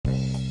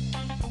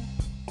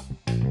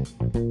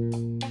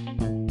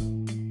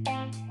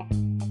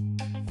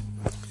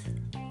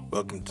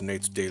Welcome to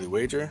Nate's Daily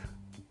Wager.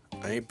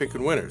 I ain't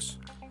picking winners,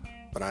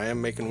 but I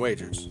am making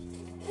wagers.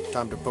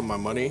 Time to put my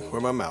money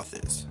where my mouth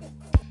is.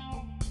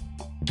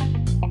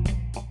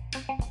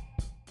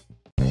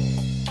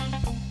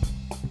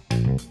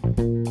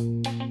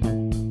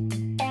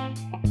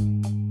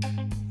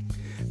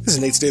 This is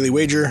Nate's Daily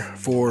Wager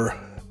for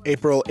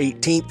April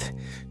 18th,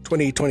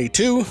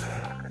 2022.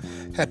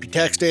 Happy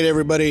tax day to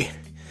everybody.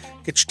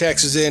 Get your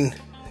taxes in.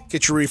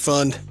 Get your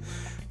refund.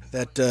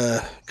 That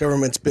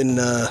government's been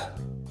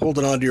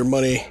holding on to your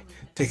money,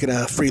 taking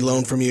a free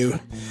loan from you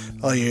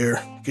all year.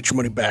 Get your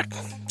money back.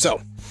 So,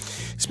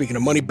 speaking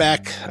of money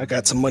back, I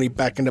got some money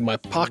back into my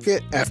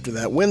pocket after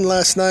that win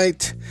last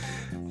night.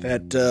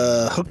 That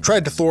Hook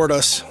tried to thwart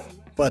us,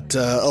 but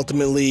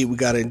ultimately we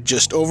got in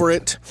just over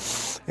it.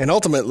 And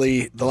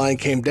ultimately, the line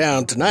came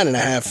down to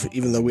 9.5,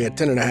 even though we had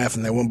 10.5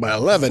 and they won by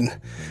 11.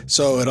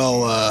 So it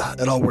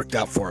all worked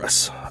out for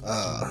us.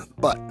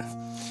 But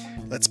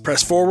let's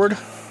press forward.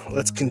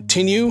 Let's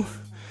continue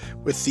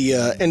with the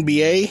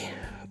NBA.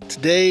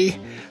 Today,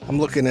 I'm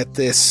looking at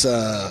this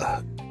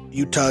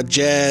Utah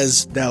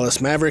Jazz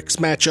Dallas Mavericks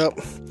matchup,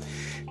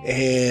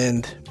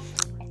 and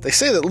they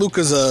say that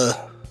Luka's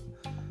a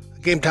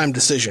game time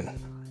decision.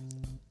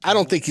 I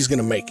don't think he's going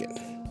to make it.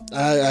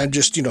 I'm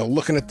just,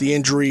 looking at the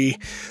injury,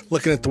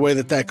 looking at the way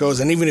that goes,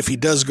 and even if he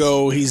does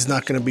go, he's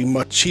not going to be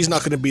much. He's not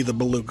going to be the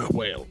Beluga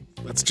whale.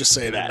 Let's just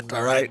say that,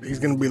 all right? He's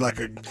going to be like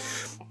a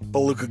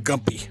Beluga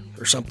Gumpy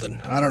or something.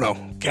 I don't know.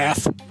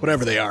 Calf,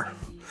 whatever they are.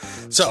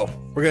 So,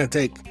 we're going to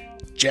take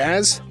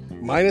Jazz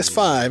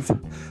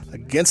 -5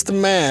 against the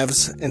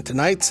Mavs in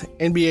tonight's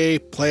NBA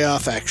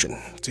playoff action.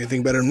 See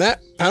anything better than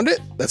that? Pound it.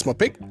 That's my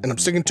pick, and I'm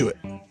sticking to it.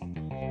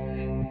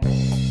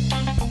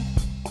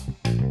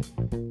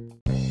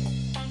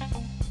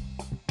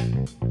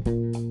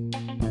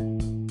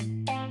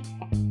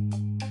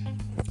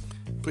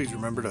 Please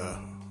remember to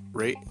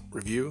rate,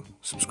 review,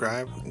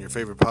 subscribe in your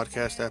favorite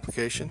podcast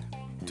application.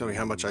 Tell me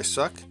how much I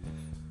suck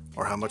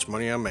or how much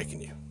money I'm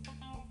making you.